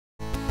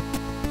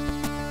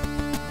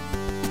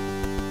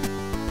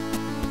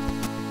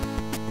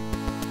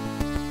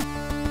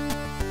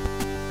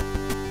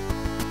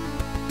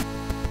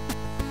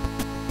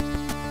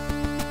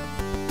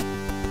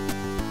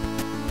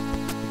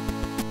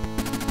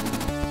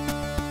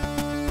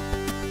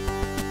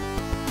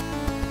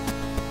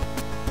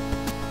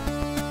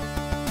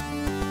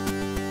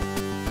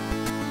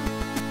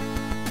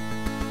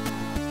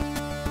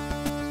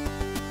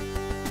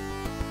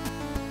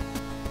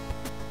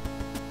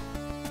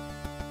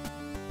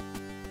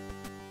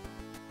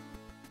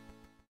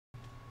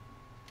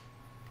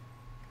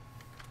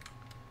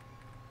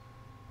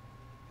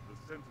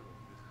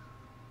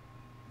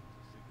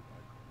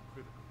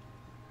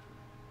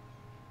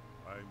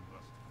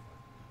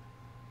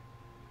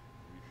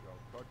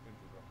cut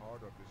into the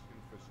heart of this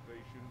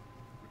infestation,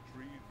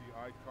 retrieve the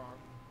icon,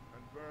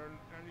 and burn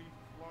any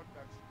flood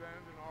that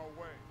stand in our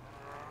way.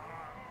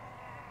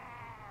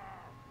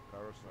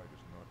 Parasite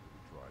is not to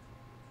be trifled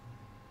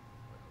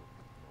with. I hope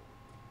you know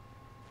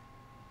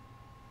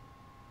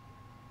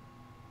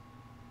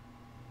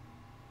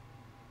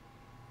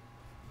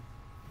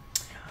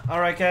it.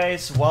 Alright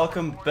guys,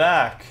 welcome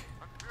back.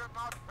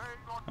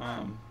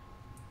 Um,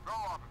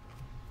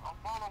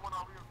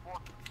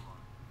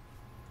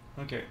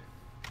 okay.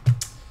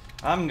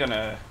 I'm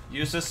gonna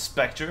use this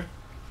Spectre.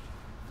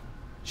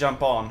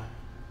 Jump on.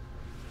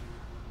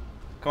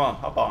 Come on,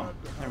 hop on.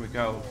 There we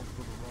go.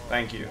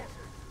 Thank you.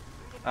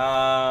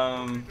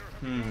 Oh,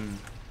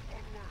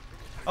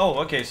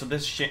 okay, so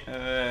this shit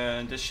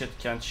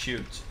can't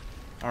shoot.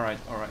 Alright,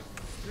 alright.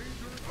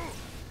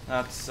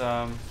 That's,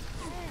 not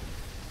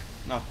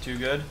too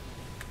good.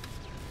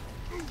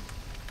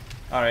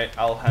 Alright,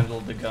 I'll handle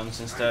the guns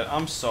instead.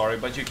 I'm sorry,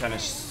 but you kinda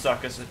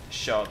suck as a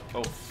shot.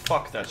 Oh,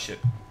 fuck that shit.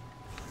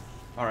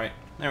 Alright,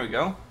 there we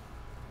go.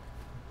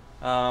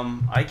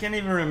 I can't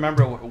even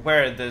remember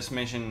where this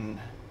mission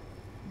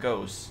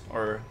goes,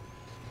 or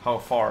how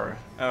far,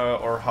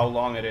 or how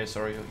long it is,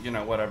 or, you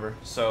know, whatever.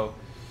 So,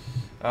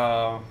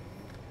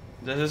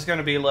 this is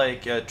gonna be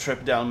like a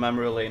trip down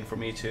memory lane for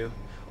me too.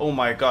 Oh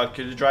my god,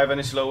 could you drive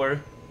any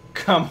slower?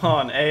 Come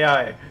on,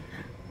 AI!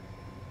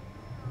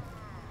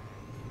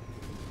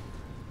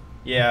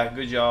 Yeah,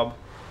 good job.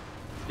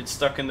 It's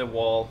stuck in the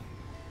wall.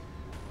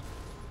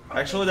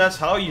 Actually, that's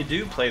how you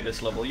do play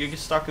this level. You get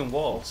stuck in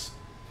walls.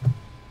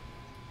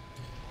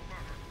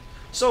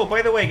 So,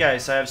 by the way,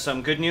 guys, I have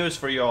some good news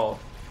for you all.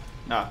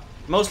 Nah,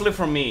 mostly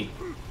from me.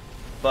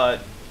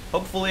 But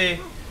hopefully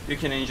you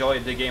can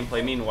enjoy the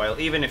gameplay meanwhile,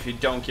 even if you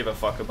don't give a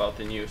fuck about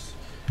the news.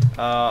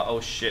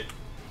 Oh shit.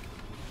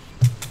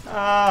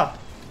 Ah!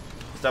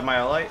 Is that my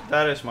ally?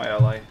 That is my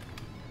ally.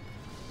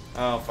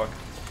 Oh, fuck.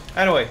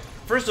 Anyway,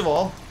 first of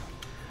all,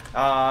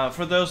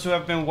 for those who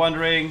have been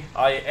wondering,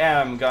 I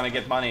am gonna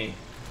get money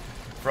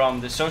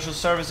from the social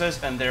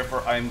services, and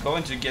therefore I'm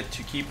going to get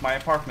to keep my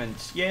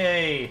apartment.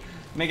 Yay!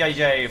 Mega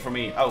yay for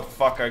me. Oh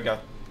fuck! I got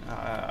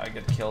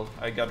killed.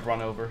 I got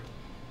run over.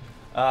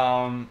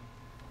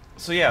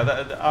 So yeah,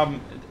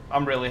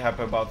 I'm really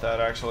happy about that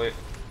actually.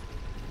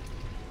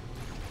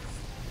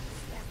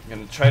 I'm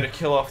gonna try to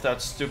kill off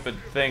that stupid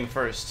thing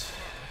first.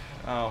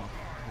 Oh.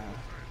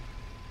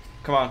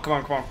 Come on, come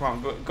on, come on,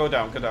 come on. Go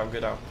down, go down,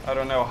 go down. I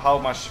don't know how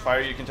much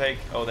fire you can take.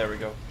 Oh, there we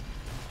go.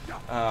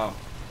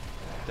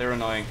 They're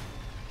annoying.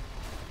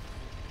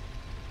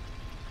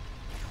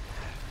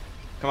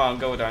 Come on,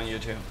 go down, you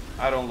two.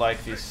 I don't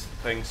like these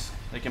things.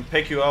 They can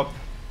pick you up.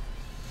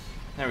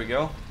 There we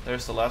go.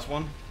 There's the last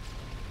one.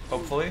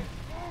 Hopefully.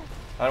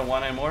 I don't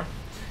want any more.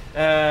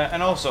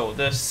 And also,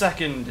 the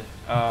second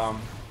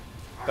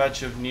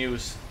batch of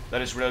news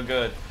that is real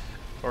good.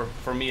 Or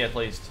for me at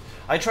least.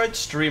 I tried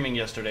streaming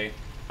yesterday.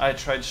 I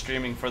tried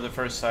streaming for the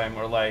first time,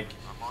 or like,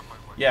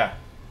 yeah,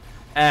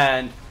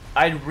 and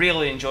I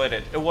really enjoyed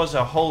it. It was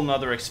a whole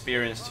nother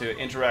experience to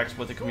interact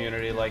with the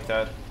community like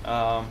that,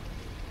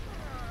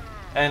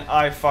 and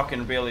I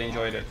fucking really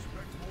enjoyed it.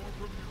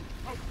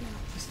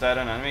 Is that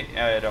an enemy?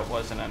 Yeah, that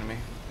was an enemy.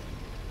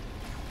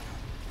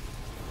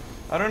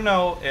 I don't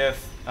know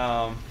if,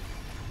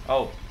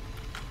 oh,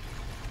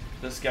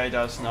 this guy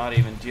does not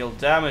even deal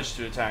damage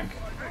to the tank.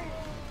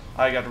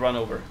 I got run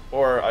over,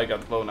 or I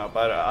got blown up.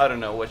 I don't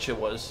know which it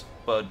was,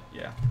 but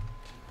yeah.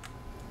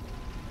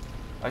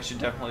 I should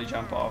definitely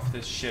jump off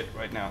this shit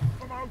right now.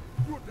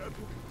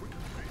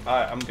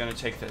 I'm gonna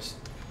take this.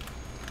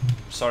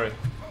 Sorry.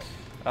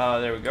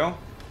 There we go.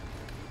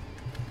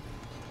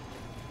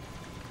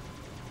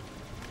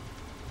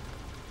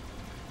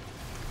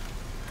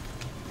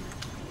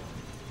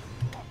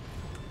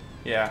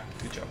 Yeah,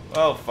 good job.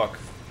 Oh, fuck.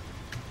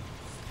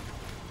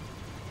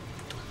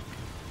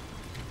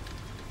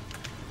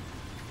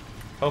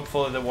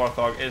 Hopefully the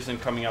Warthog isn't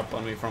coming up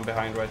on me from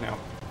behind right now.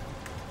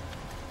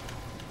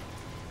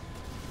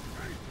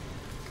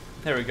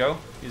 There we go.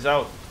 He's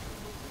out.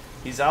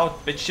 He's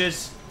out,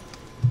 bitches.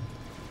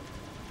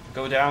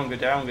 Go down, go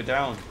down, go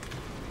down.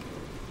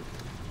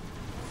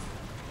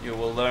 You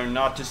will learn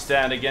not to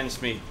stand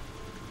against me.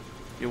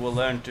 You will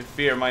learn to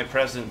fear my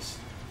presence.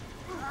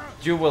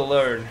 You will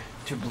learn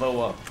to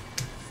blow up.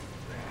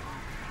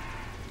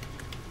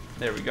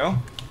 There we go.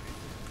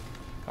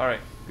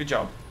 Alright, good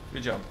job.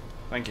 Good job.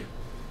 Thank you.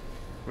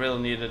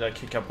 Really needed a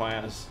kick up my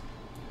ass.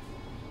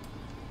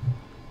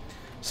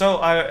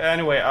 So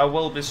anyway, I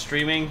will be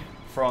streaming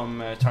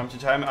from time to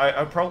time.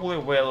 I probably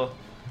will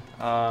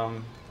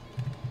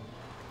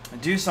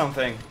do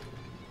something.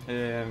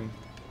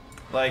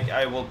 Like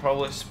I will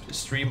probably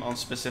stream on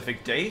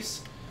specific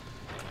days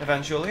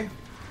eventually.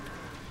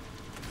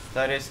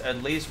 That is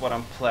at least what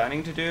I'm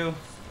planning to do.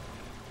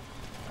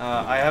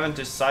 I haven't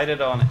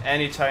decided on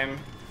any time,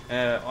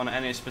 on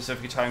any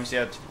specific times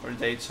yet, or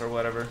dates or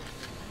whatever.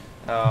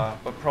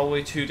 But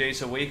probably 2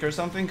 days a week or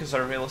something, because I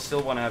really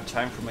still want to have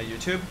time for my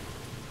YouTube.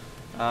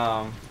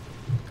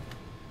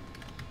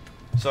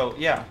 So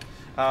yeah,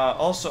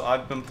 Also,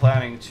 I've been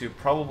planning to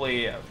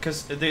probably,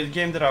 because the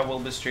game that I will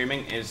be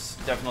streaming is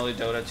definitely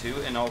Dota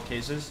 2 in all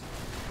cases,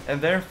 and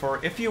therefore,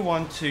 if you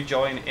want to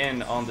join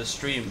in on the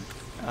stream,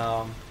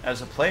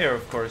 as a player,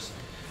 of course,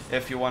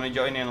 if you want to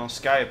join in on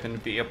Skype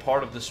and be a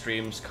part of the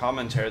stream's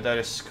commentary, that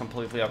is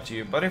completely up to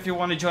you. But if you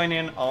want to join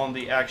in on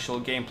the actual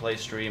gameplay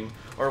stream,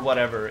 or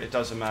whatever, it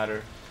doesn't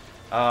matter.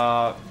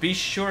 Be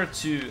sure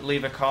to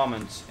leave a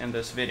comment in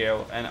this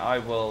video and I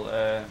will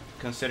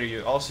consider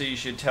you. Also, you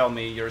should tell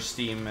me your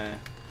Steam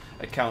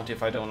account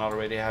if I don't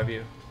already have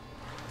you.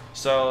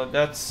 So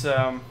that's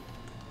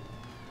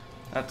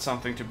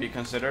something to be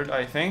considered,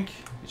 I think.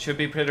 It should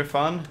be pretty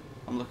fun.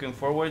 I'm looking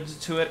forward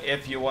to it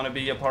if you want to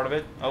be a part of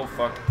it. Oh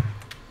fuck.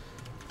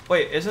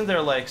 Wait, isn't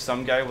there like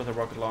some guy with a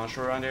rocket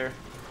launcher around here?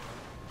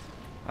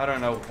 I don't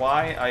know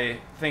why I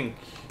think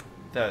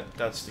that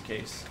that's the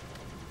case,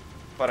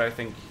 but I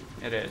think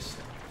it is.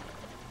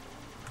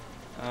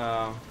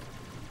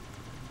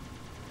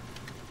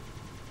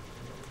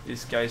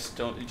 These guys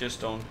just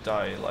don't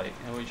die like,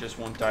 and we just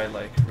won't die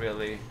like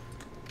really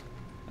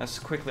as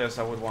quickly as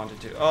I would want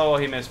it to. Oh,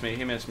 he missed me.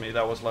 He missed me.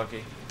 That was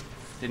lucky.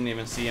 Didn't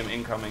even see him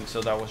incoming,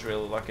 so that was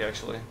really lucky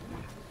actually.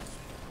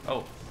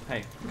 Oh,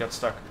 hey, we got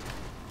stuck.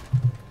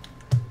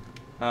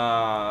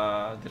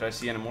 Did I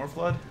see any more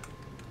flood?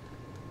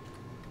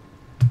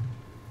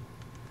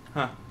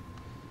 Huh.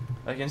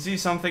 I can see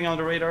something on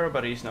the radar,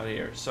 but he's not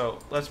here. So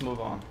let's move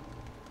on.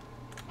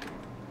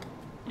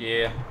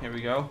 Yeah, here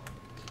we go.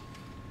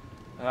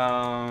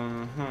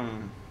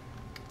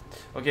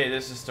 Okay,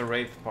 this is the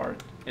Wraith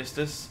part. Is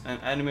this an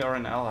enemy or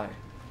an ally?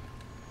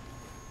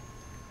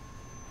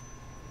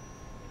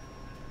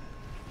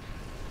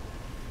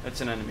 It's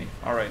an enemy.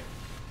 Alright.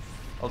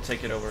 I'll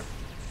take it over.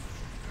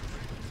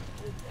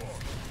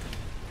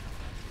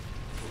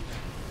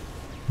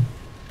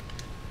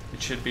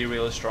 It should be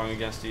really strong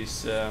against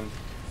these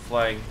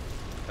flying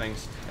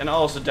things. And I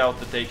also doubt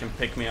that they can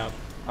pick me up.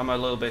 I'm a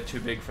little bit too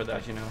big for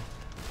that, you know.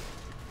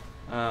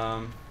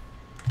 I'm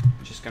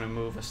just gonna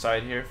move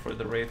aside here for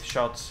the Wraith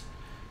shots.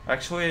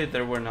 Actually,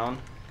 there were none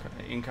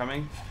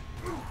incoming.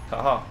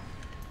 Haha.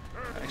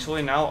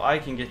 Actually, now I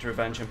can get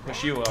revenge and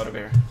push you out of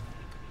here.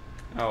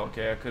 Oh,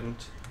 okay, I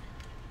couldn't.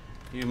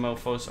 You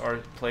mofos are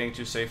playing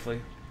too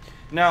safely.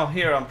 Now,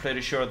 here I'm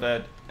pretty sure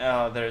that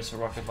there's a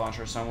rocket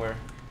launcher somewhere.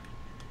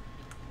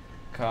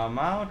 Come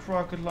out,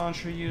 rocket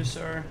launcher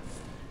user.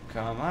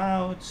 Come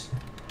out.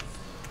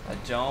 I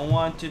don't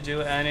want to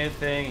do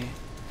anything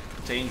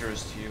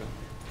dangerous to you.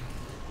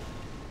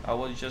 I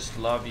will just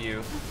love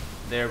you.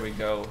 There we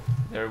go.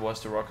 There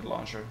was the rocket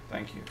launcher.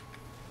 Thank you.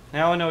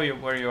 Now I know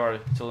where you are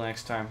till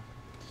next time.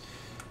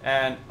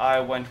 And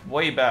I went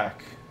way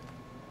back.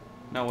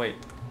 No, wait.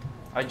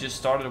 I just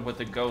started with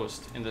the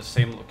ghost in the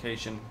same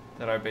location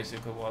that I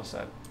basically was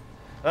at.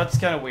 That's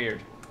kind of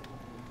weird.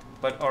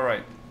 But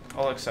alright.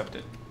 I'll accept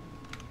it.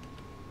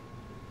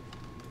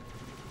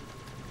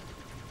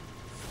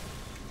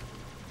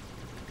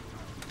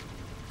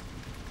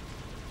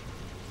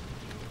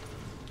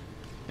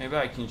 Maybe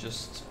I can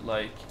just,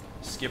 like,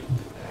 skip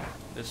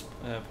this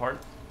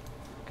part,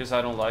 because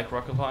I don't like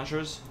rocket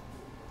launchers.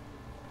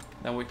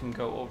 Then we can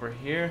go over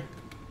here,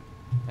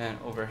 and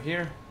over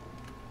here.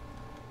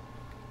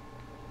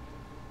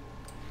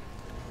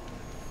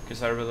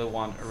 Because I really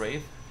want a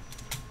Wraith.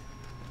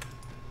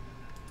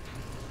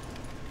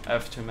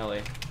 F2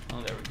 melee.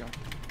 Oh, there we go.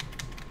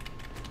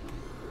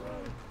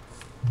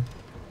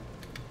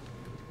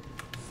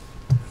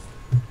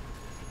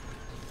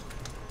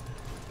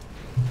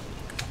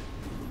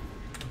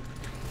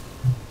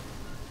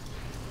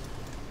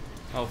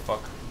 Oh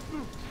fuck.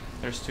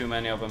 There's too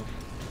many of them.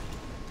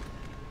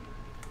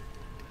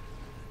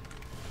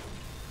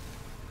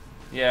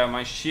 Yeah,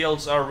 my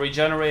shields are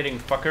regenerating,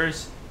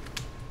 fuckers.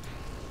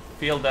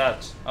 Feel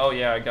that. Oh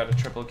yeah, I got a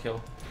triple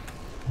kill.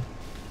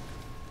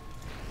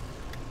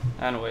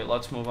 Anyway,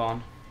 let's move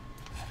on.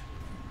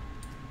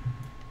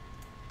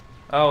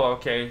 Oh,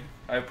 okay.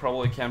 I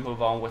probably can't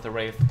move on with a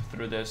Wraith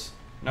through this.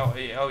 No,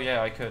 oh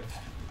yeah, I could.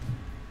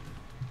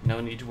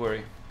 No need to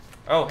worry.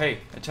 Oh, hey,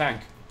 a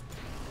tank.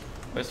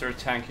 Why is there a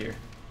tank here?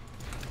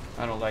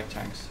 I don't like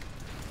tanks.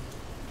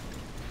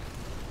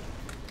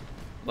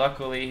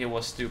 Luckily, he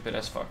was stupid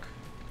as fuck.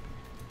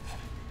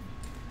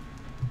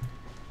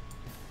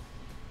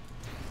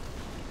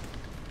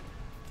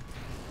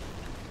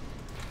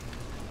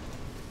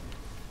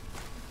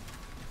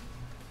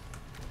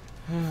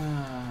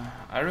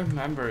 I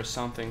remember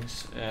something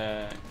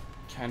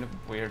kind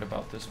of weird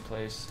about this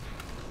place.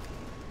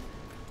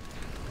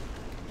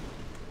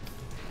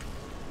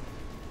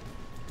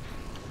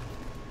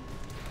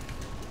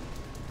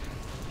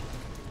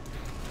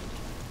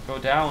 Go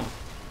down.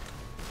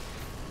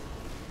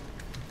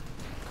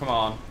 Come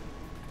on.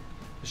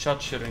 The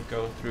shot shouldn't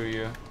go through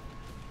you.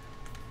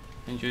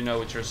 And you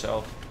know it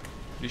yourself.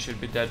 You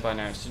should be dead by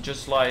now. So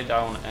just lie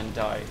down and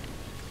die.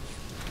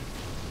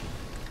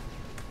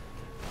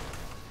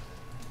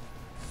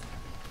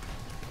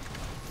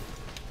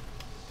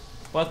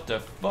 What the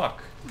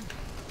fuck?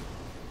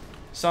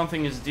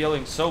 Something is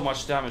dealing so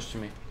much damage to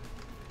me.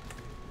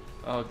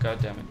 Oh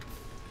god damn it.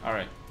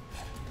 Alright.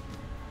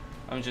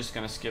 I'm just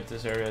gonna skip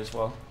this area as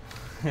well.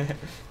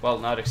 Well,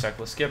 not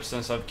exactly skip,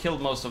 since I've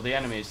killed most of the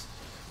enemies.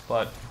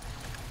 But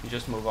you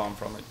just move on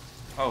from it.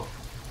 Oh.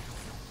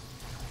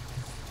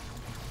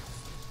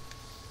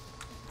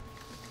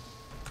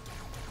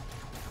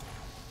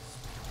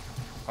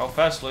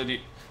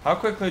 How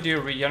quickly do you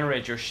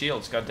regenerate your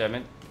shields,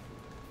 goddammit?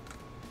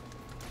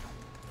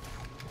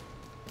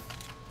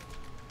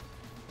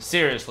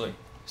 Seriously,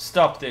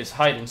 stop this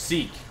hide and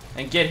seek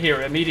and get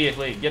here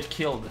immediately. Get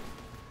killed,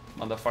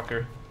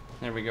 motherfucker.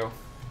 There we go.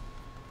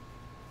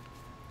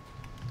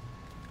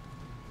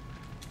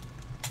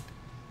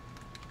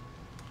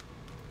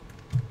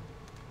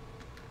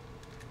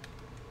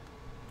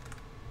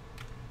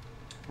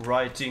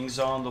 Writings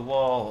on the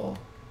wall.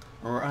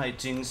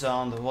 Writings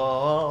on the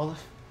wall.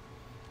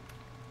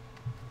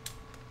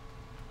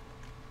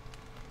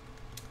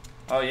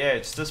 Oh yeah,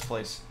 it's this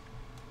place.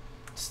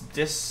 It's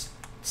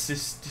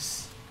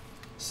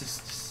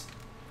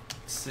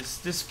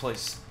this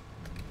place.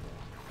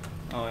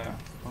 Oh yeah,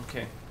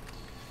 okay.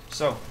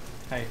 So,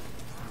 hey.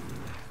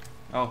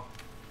 Oh,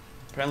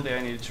 apparently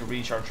I needed to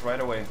recharge right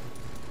away.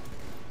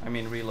 I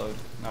mean reload,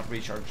 not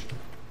recharge.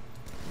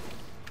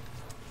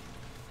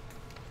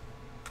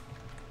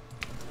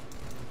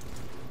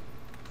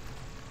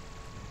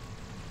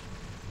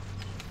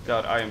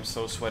 God, I am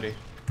so sweaty.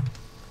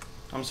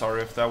 I'm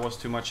sorry if that was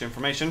too much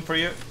information for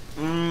you.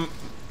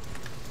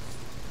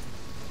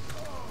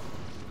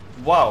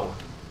 Wow.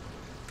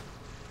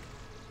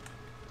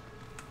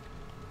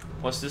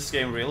 Was this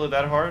game really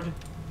that hard?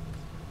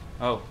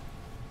 Oh,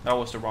 that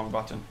was the wrong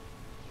button.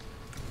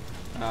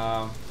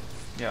 Yeah,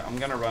 I'm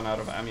gonna run out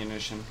of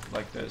ammunition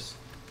like this.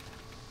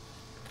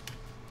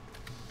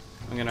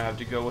 I'm gonna have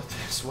to go with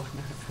this one.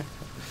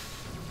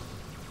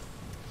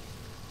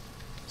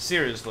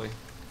 Seriously.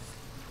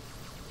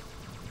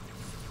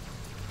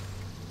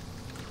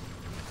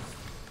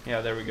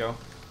 Yeah, there we go.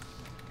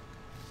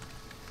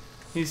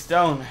 He's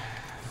down.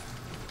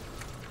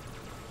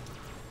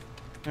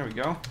 There we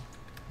go.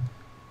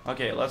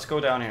 Okay, let's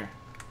go down here.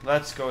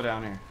 Let's go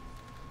down here.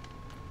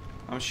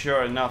 I'm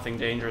sure nothing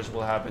dangerous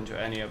will happen to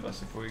any of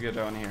us if we go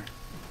down here.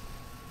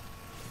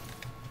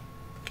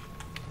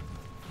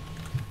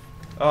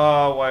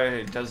 Oh,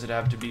 why does it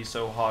have to be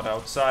so hot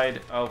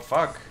outside? Oh,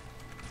 fuck.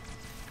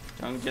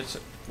 Don't get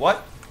so...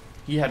 What?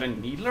 He had a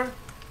needler?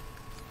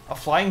 A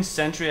flying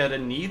sentry had a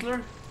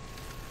needler?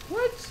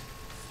 What?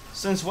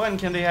 Since when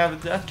can they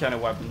have that kind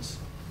of weapons?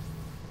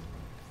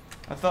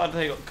 I thought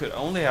they could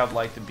only have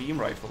like the beam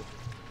rifle.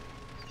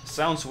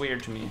 Sounds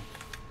weird to me.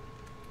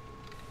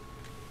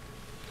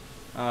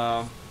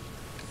 Oh.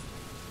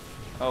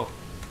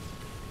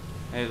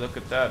 Hey, look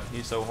at that.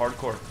 He's so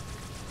hardcore.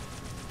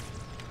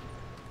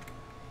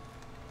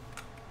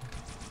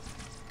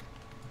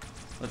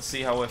 Let's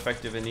see how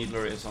effective a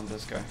needler is on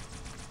this guy.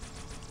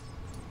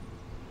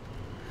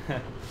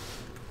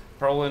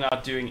 Probably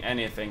not doing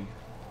anything.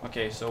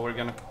 Okay, so we're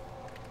gonna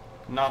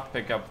not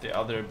pick up the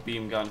other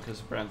beam gun because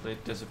apparently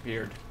it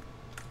disappeared.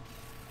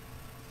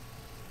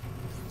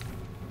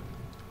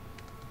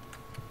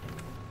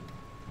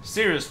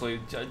 Seriously,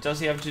 does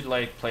he have to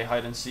like play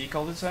hide and seek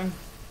all the time?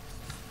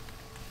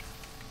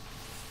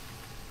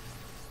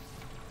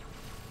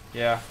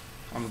 Yeah,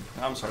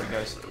 I'm sorry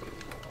guys.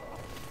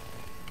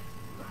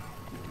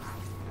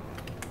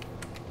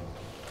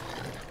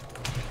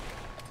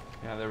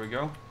 Yeah, there we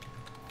go.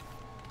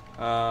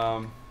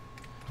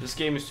 This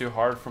game is too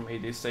hard for me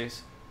these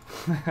days.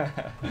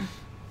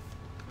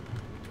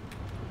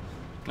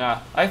 Nah,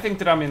 I think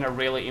that I'm in a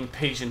really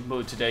impatient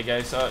mood today,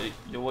 guys.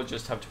 You will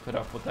just have to put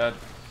up with that.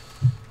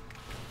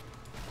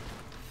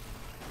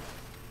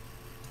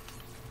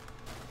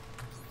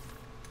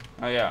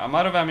 Oh yeah, I'm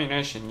out of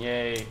ammunition.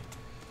 Yay.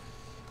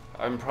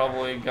 I'm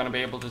probably gonna be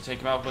able to take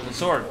him out with a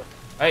sword.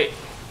 Hey,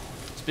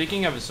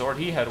 speaking of a sword,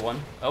 he had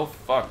one. Oh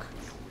fuck.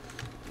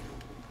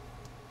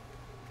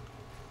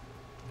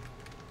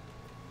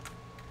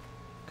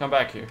 Come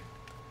back here.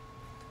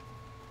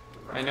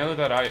 I know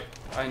that I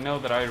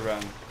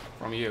ran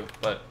from you,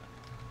 but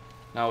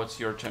now it's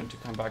your turn to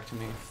come back to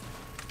me.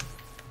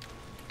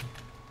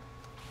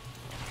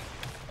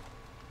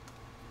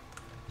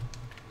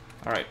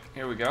 Alright,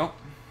 here we go.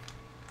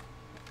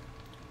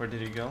 Where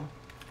did he go?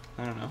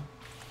 I don't know.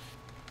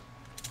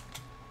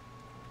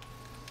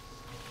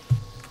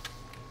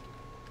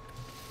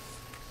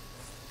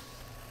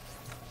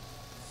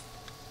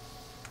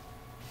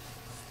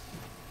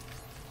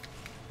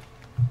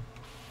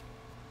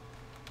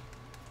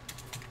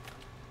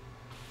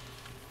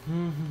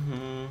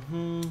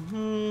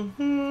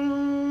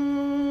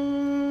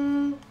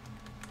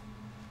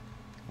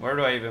 Where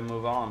do I even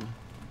move on?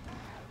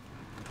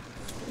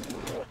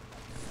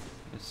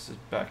 Is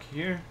it back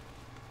here?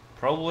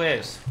 Probably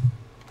is.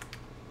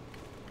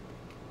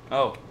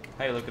 Oh,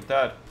 hey, look at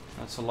that.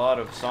 That's a lot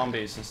of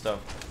zombies and stuff.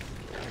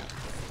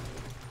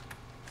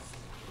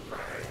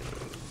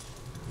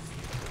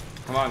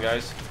 Come on,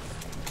 guys.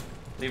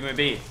 Leave me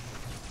be.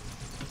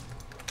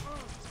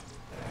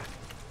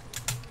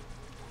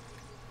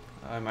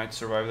 I might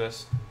survive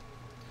this.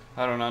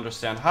 I don't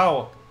understand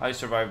how I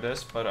survived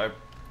this, but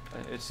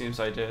it seems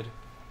I did.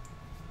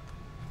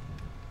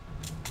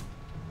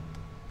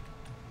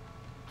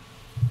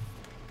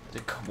 The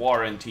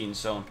quarantine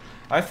zone.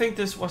 I think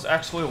this was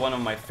actually one of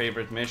my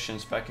favorite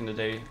missions back in the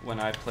day when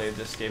I played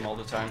this game all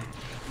the time.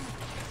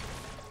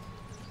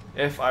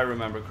 If I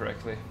remember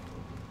correctly.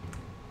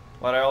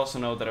 But I also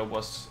know that it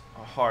was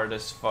hard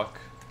as fuck.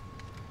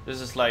 This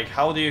is like,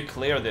 how do you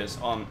clear this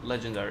on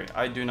Legendary?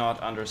 I do not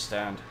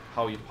understand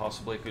how you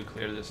possibly could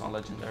clear this on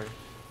Legendary.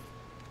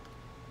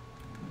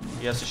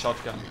 He has a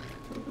shotgun.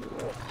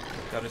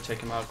 Gotta take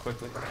him out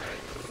quickly.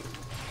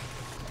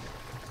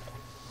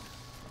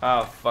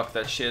 Ah, fuck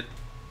that shit.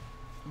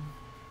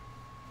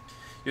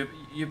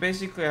 You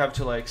basically have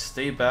to like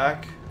stay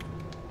back.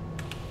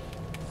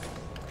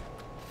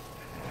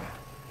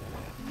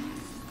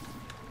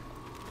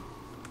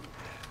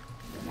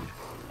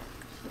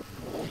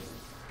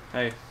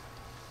 Hey,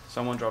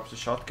 someone drops a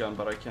shotgun,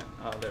 but I can't.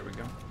 Ah, there we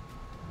go.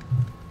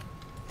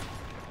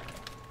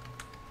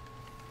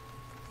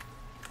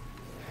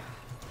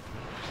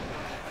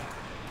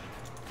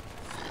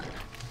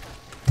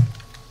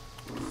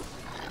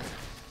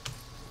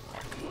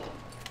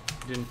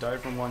 Didn't die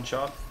from one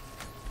shot.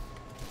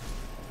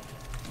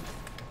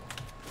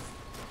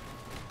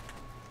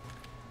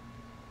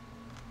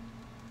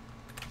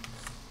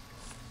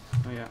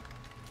 Oh yeah.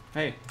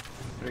 Hey,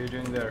 what are you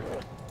doing there?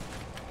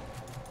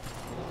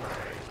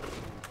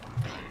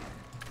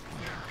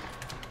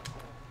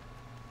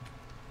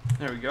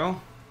 There we go.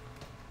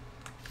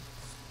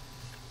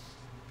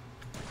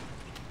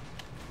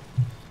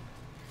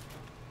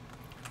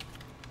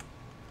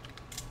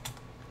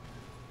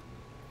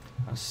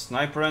 A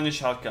sniper and a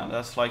shotgun,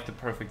 that's like the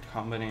perfect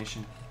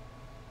combination.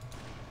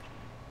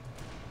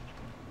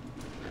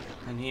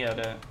 And he had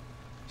a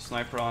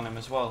sniper on him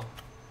as well.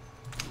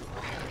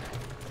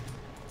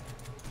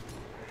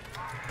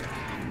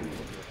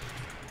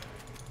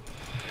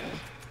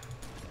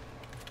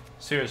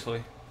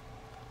 Seriously.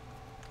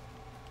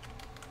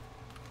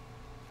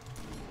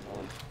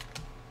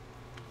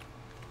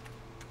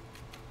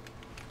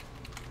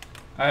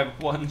 I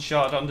have one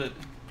shot on the...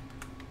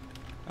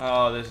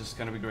 Oh, this is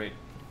gonna be great.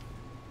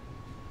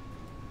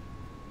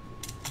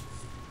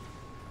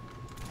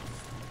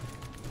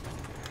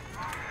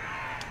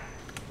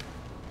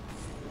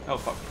 Oh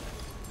fuck.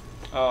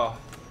 Oh.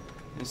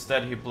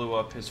 Instead he blew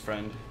up his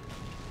friend.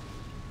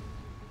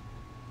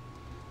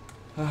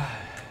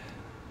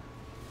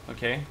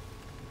 Okay.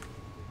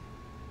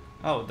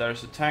 Oh,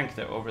 there's a tank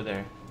there over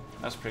there.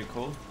 That's pretty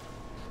cool.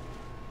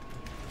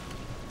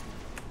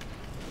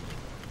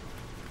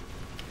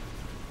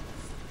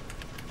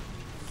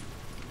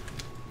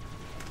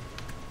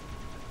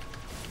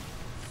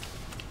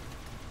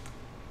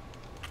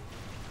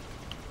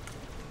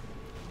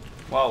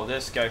 Wow,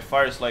 this guy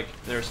fires like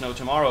there's no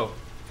tomorrow.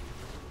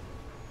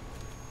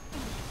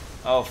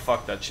 Oh,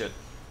 fuck that shit.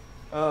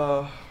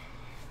 I'm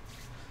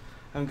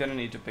gonna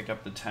need to pick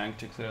up the tank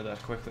to clear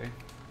that quickly.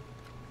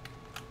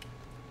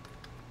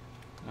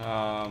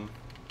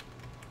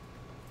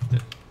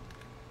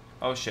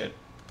 Oh shit.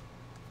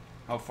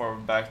 How far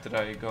back did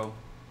I go?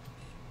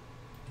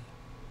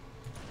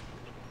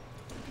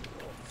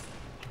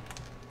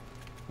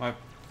 My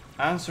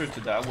answer to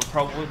that would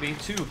probably be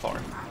too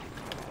far.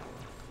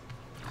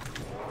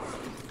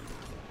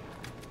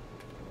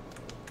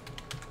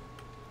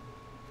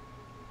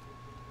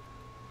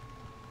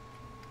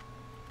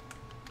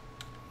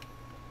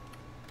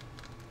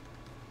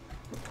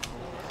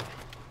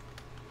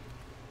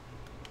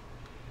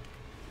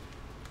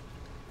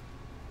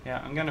 Yeah,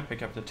 I'm gonna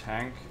pick up the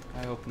tank.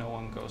 I hope no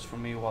one goes for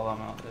me while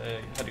I'm out,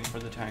 heading for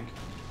the tank.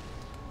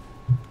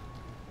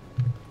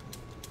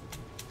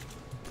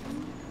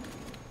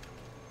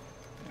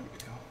 There we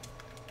go.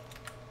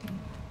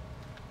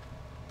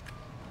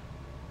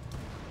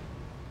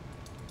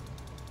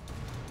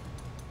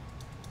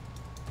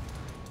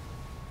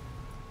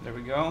 There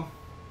we go.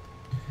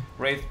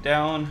 Wraith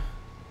down.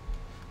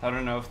 I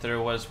don't know if there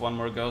was one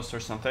more ghost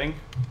or something,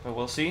 but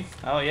we'll see.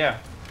 Oh yeah,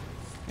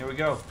 here we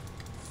go.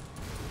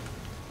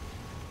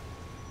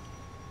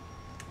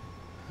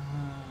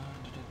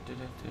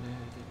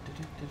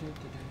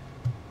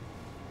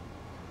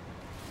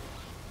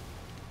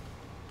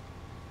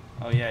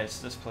 Oh yeah, it's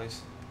this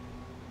place.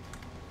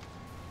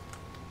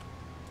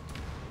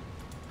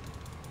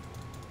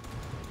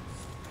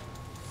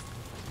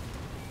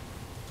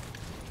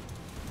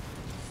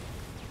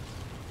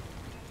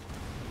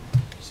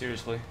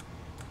 Seriously.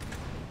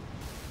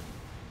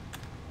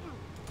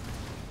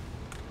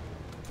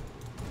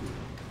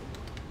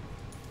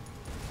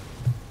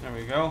 There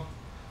we go.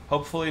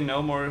 Hopefully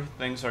no more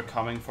things are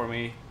coming for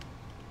me.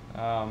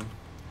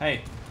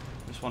 Hey,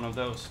 there's one of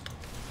those.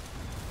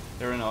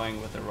 They're annoying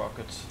with their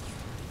rockets.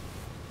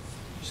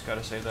 Just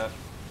gotta say that.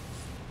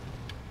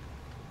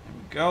 There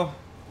we go.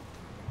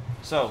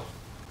 So,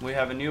 we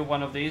have a new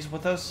one of these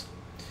with us.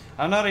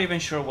 I'm not even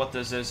sure what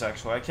this is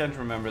actually. I can't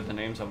remember the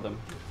names of them.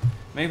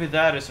 Maybe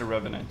that is a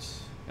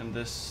Revenant. And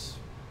this...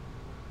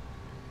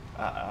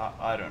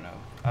 I don't know.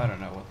 I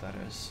don't know what that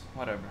is.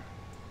 Whatever.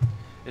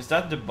 Is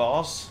that the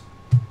boss?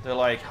 The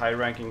like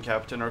high-ranking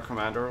captain or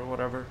commander or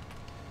whatever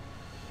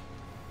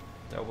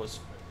that was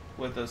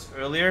with us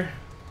earlier.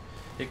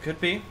 It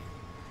could be.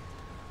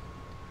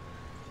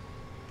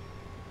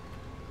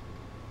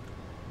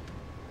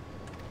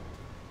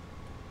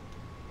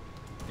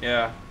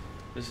 Yeah,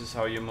 this is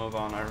how you move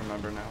on, I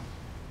remember now.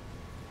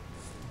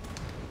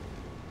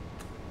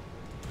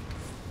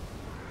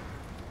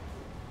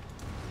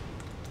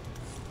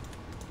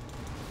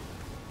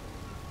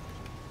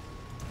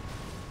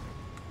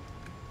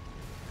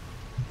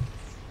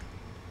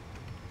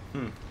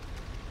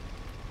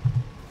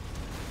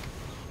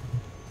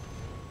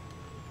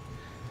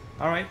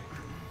 Alright.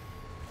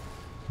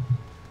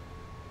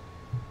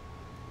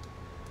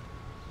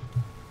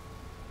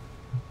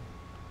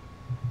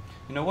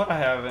 You know what I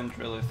haven't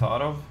really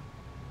thought of,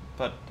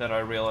 but that I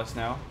realize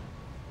now?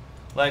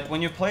 Like,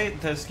 when you play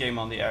this game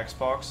on the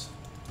Xbox,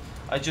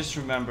 I just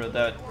remember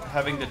that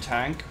having the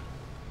tank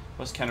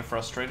was kind of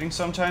frustrating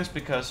sometimes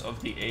because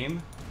of the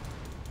aim.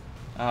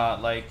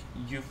 Like,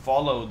 you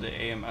follow the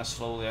aim as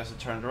slowly as it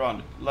turned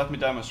around. Let me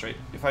demonstrate.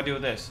 If I do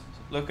this,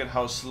 look at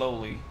how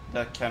slowly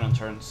that cannon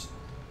turns.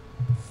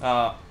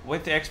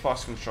 With the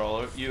Xbox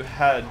controller, you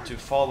had to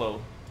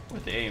follow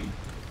with the aim.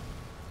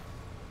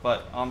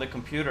 But on the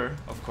computer,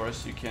 of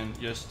course, you can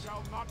just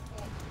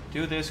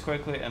do this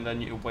quickly and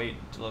then you wait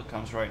until it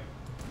comes right.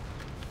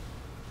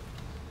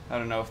 I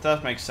don't know if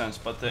that makes sense,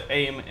 but the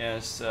aim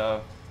is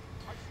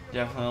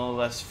definitely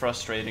less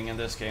frustrating in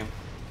this game.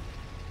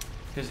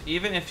 Because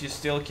even if you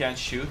still can't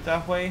shoot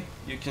that way,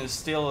 you can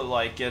still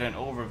like get an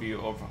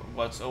overview of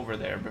what's over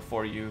there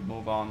before you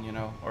move on, you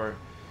know, or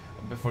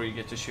before you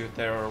get to shoot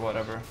there or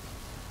whatever.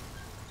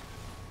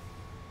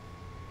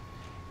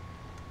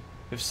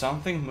 If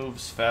something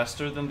moves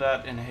faster than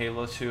that in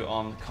Halo 2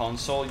 on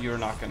console, you're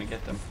not gonna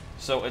get them.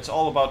 So it's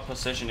all about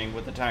positioning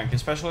with the tank,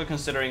 especially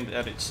considering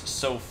that it's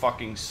so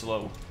fucking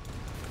slow.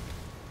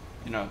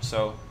 You know,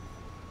 so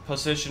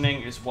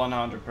positioning is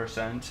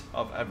 100%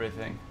 of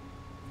everything.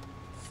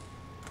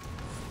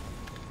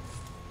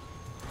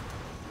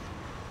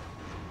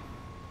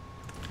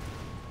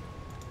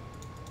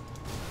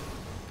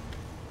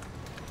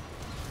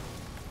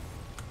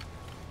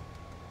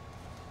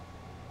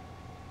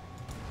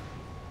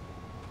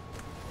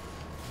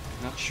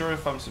 Not sure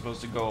if I'm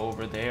supposed to go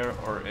over there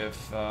or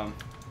if I'm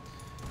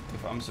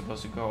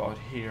supposed to go out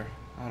here.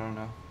 I don't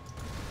know.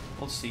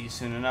 We'll see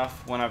soon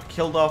enough when I've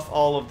killed off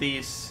all of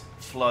these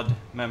Flood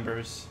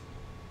members.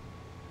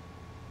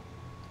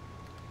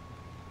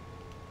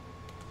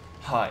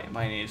 Hi,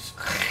 my name is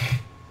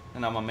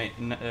and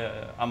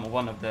I'm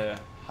one of the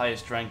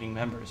highest ranking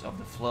members of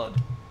the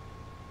Flood.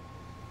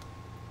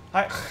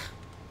 Hi.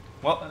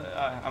 Well,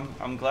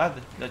 I'm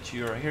glad that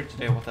you're here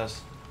today with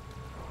us.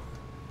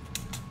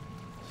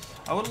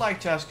 I would like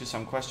to ask you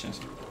some questions.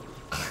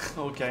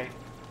 Okay.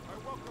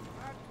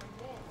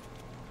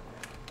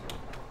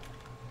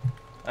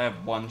 I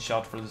have one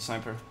shot for the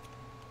sniper.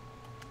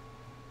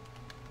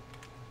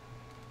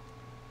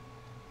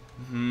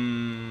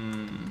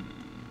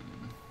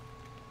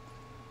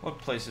 What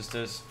place is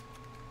this?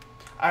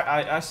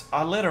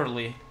 I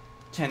literally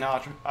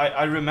cannot.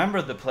 I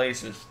remember the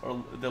places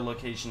or the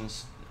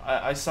locations.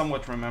 I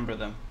somewhat remember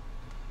them.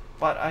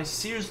 But I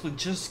seriously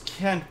just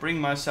can't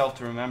bring myself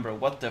to remember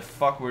what the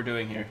fuck we're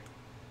doing here.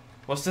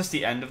 Was this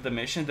the end of the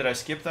mission? Did I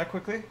skip that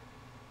quickly?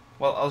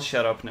 Well, I'll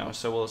shut up now,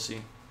 so we'll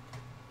see.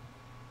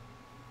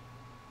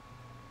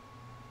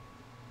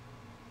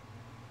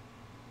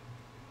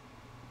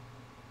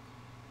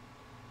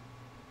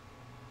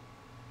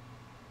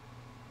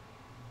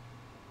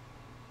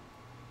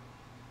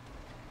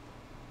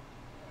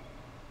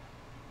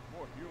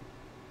 More human.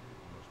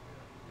 Must be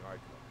the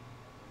icon.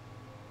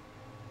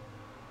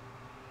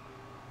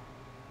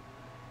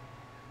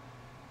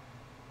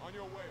 On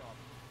your way,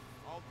 officer.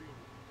 I'll deal with you.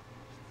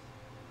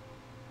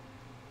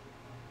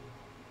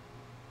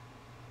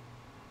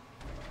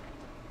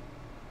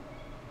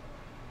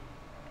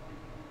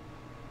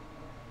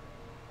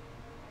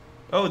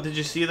 Oh, did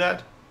you see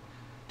that?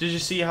 Did you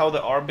see how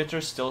the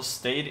Arbiter still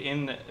stayed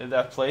in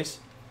that place?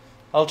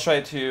 I'll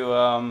try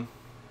to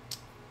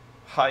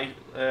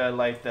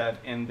highlight that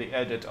in the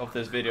edit of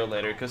this video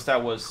later, because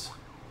that was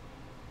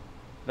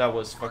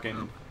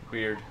fucking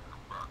weird.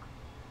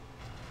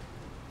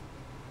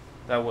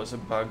 That was a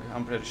bug,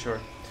 I'm pretty sure.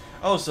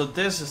 Oh, so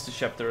this is the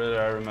chapter that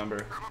I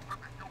remember.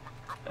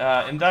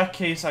 In that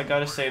case, I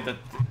gotta say that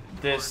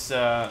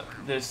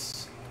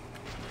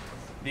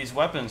these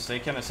weapons, they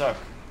kinda suck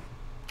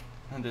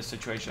in this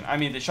situation. I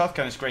mean, the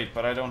shotgun is great,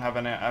 but I don't have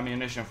any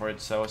ammunition for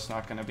it, so it's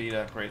not gonna be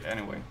that great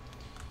anyway.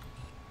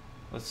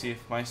 Let's see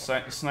if my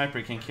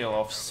sniper can kill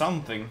off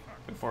something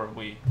before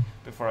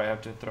I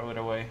have to throw it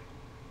away.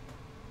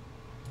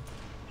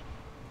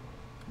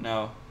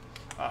 No.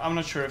 I'm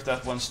not sure if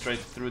that went straight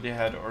through the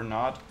head or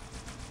not.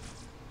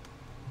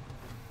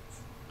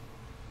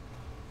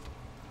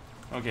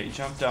 Okay,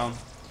 jump down.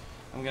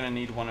 I'm gonna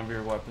need one of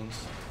your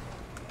weapons.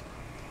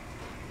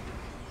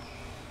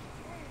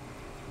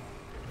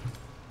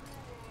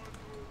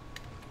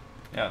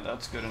 Yeah,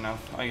 that's good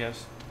enough, I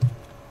guess.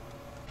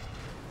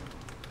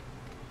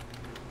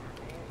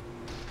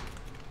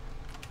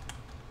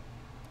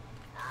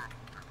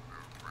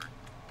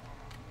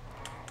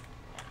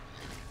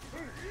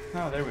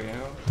 Oh, there we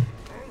go.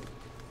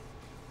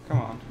 Come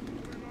on.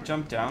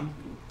 Jump down.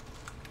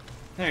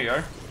 There you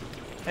are.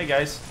 Hey,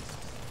 guys.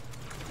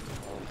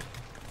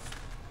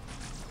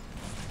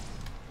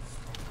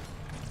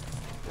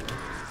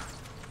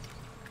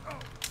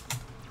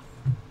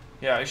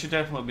 Yeah, I should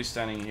definitely be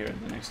standing here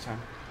the next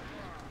time.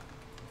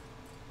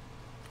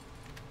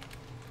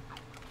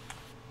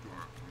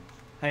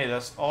 Hey,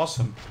 that's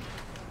awesome.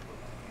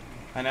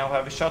 I now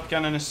have a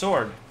shotgun and a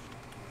sword.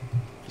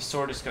 The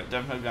sword is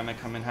definitely gonna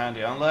come in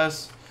handy,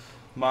 unless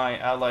my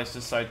allies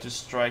decide to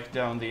strike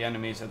down the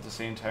enemies at the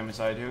same time as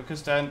I do,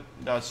 because then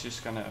that's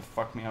just gonna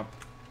fuck me up.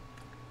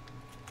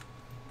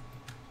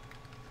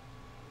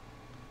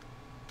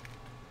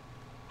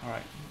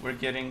 Alright, we're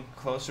getting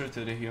closer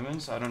to the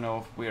humans. I don't know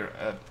if we're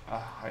at a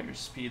higher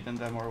speed than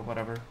them or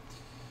whatever.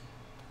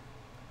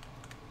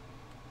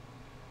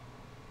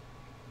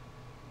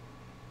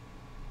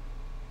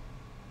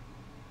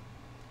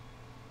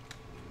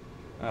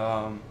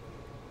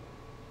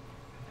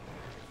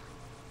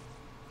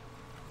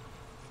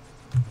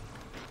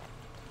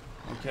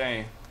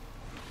 Okay.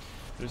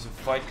 There's a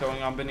fight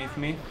going on beneath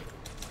me.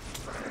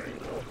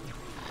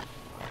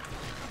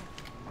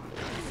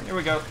 Here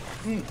we go.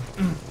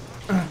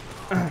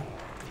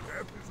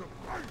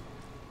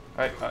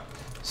 I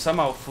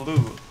somehow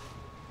flew.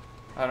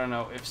 I don't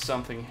know if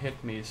something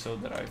hit me so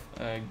that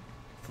I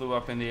flew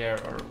up in the air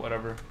or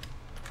whatever.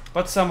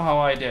 But somehow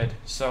I did.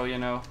 So, you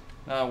know,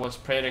 that was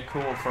pretty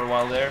cool for a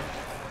while there.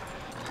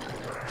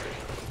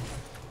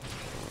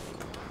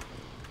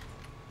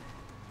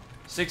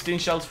 $16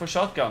 shells for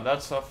shotgun.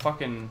 That's a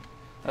fucking...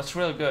 That's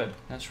really good.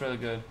 That's really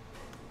good.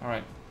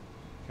 Alright.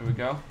 Here we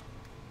go.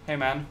 Hey,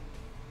 man.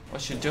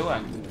 What you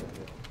doing?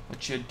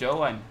 What you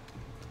doing?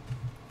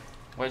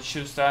 What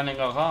you standing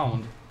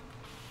around?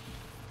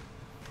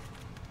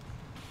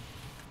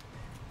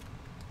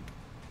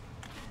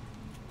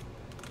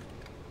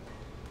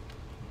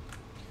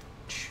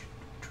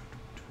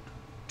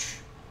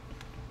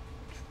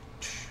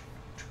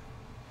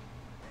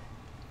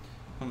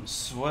 I'm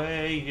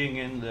swaying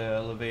in the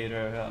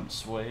elevator. I'm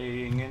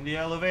swaying in the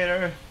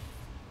elevator.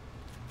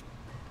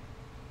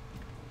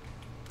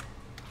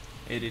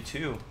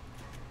 82.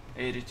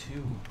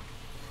 82.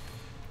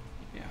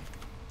 Yeah.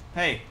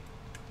 Hey.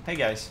 Hey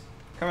guys.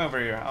 Come over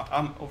here.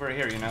 I'm over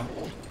here, you know.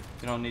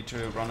 You don't need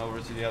to run over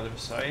to the other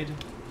side.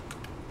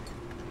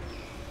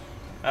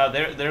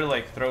 They're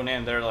like thrown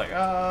in. They're like,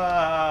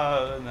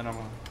 ah, and then I'm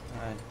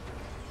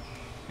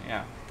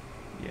yeah.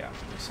 Yeah,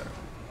 exactly.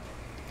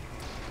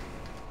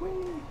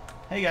 Whee.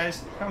 Hey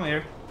guys, come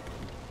here.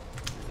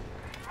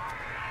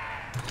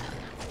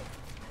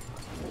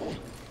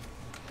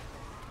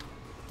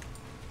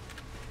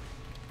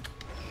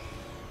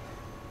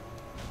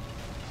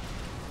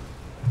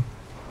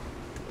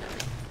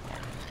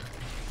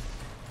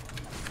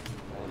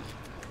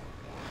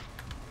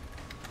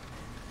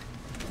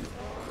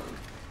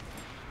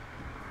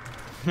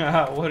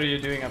 What are you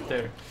doing up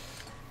there?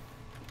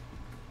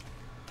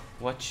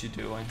 What you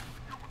doing?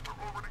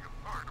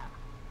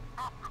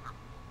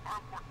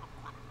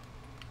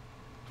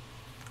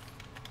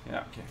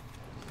 Yeah, okay.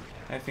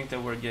 I think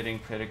that we're getting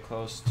pretty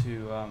close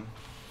to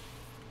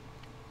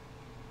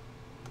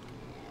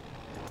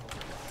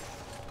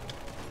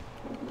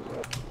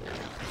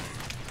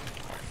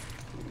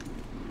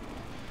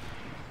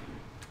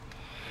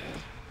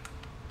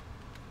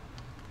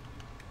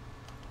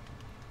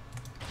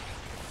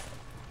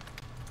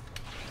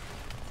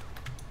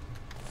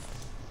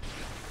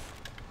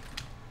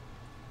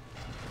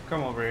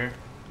come over here.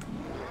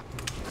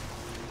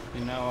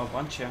 You know I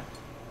want you.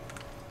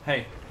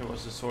 Hey, there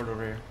was a sword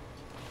over here.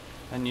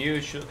 A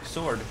new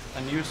sword.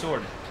 A new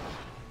sword.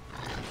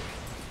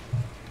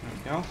 There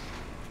we go.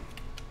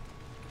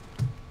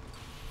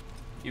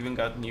 Even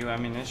got new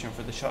ammunition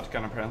for the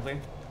shotgun apparently.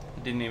 I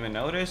didn't even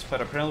notice, but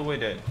apparently we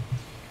did.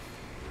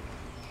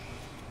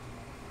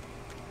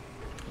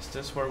 Is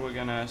this where we're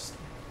gonna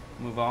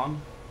move on?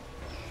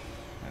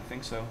 I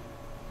think so.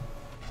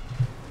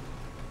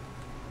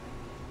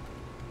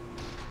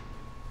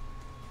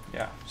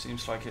 Yeah,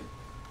 seems like it.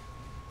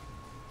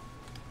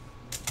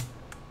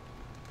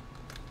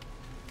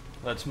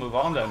 Let's move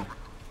on then.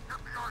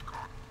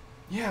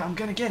 Yeah, I'm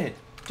gonna get it.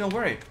 Don't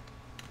worry.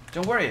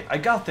 Don't worry. I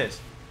got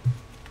this.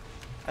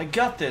 I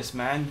got this,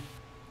 man.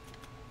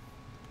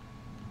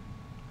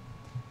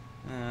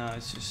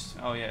 It's just...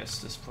 Oh yeah, it's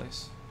this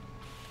place.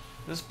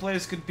 This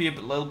place could be a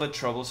little bit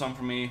troublesome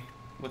for me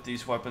with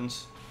these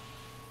weapons.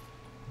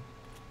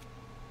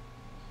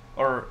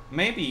 Or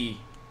maybe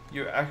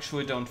you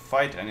actually don't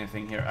fight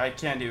anything here. I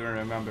can't even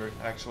remember,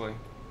 actually.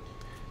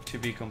 To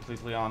be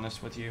completely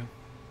honest with you.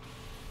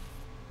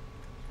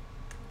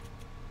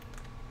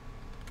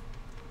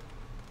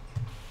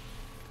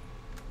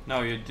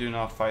 No, you do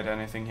not fight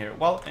anything here.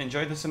 Well,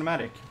 enjoy the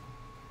cinematic.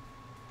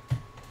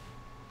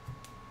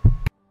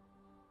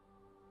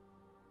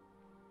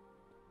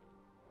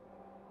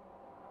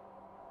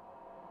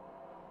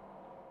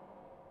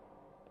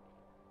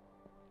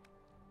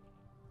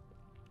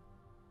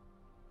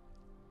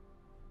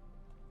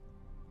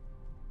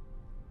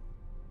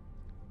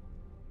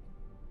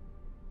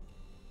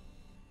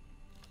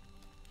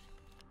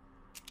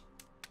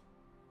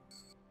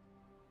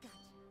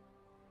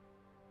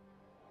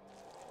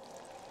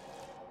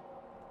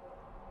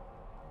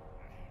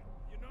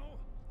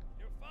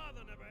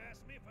 father never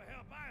asked me for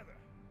help either.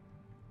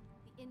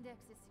 The index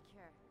is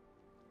secure.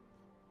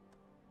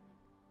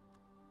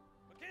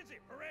 Mackenzie,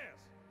 Perez,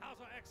 how's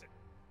our exit?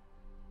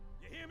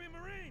 You hear me,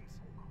 Marines?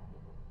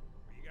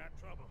 We got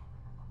trouble.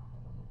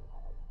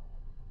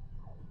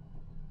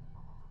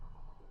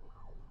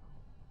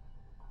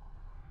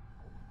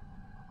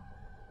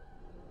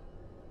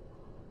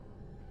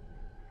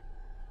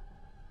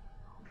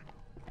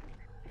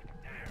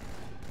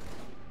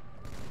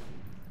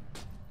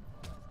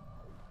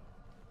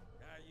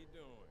 How you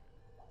doing?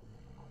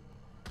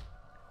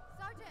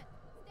 Sergeant,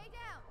 stay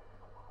down!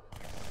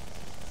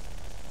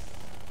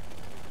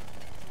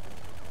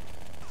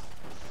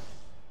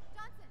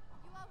 Johnson,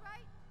 you all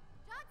right?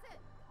 Johnson!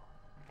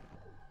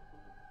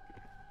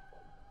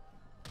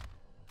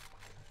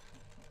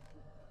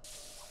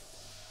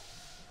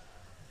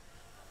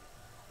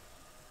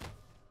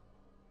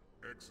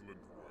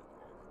 Excellent work,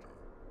 Arbiter.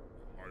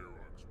 The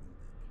hierarchs will be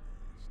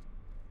pleased.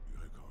 The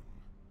Icon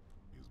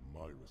is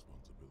my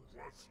responsibility.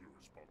 Was your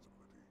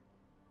responsibility.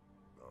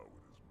 Now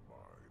it is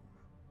mine.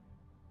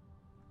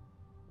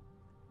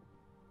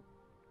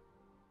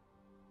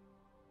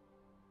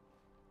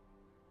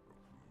 A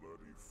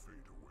bloody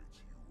fate awaits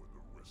you and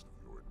the rest of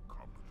your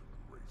incompetent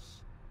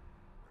race.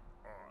 And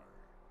I,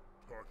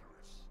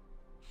 Tartarus,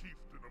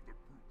 chieftain of the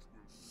brutes,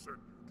 will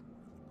send you to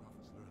If the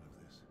prophets learn of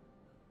this,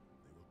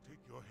 they will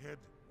take your head.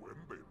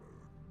 Wembema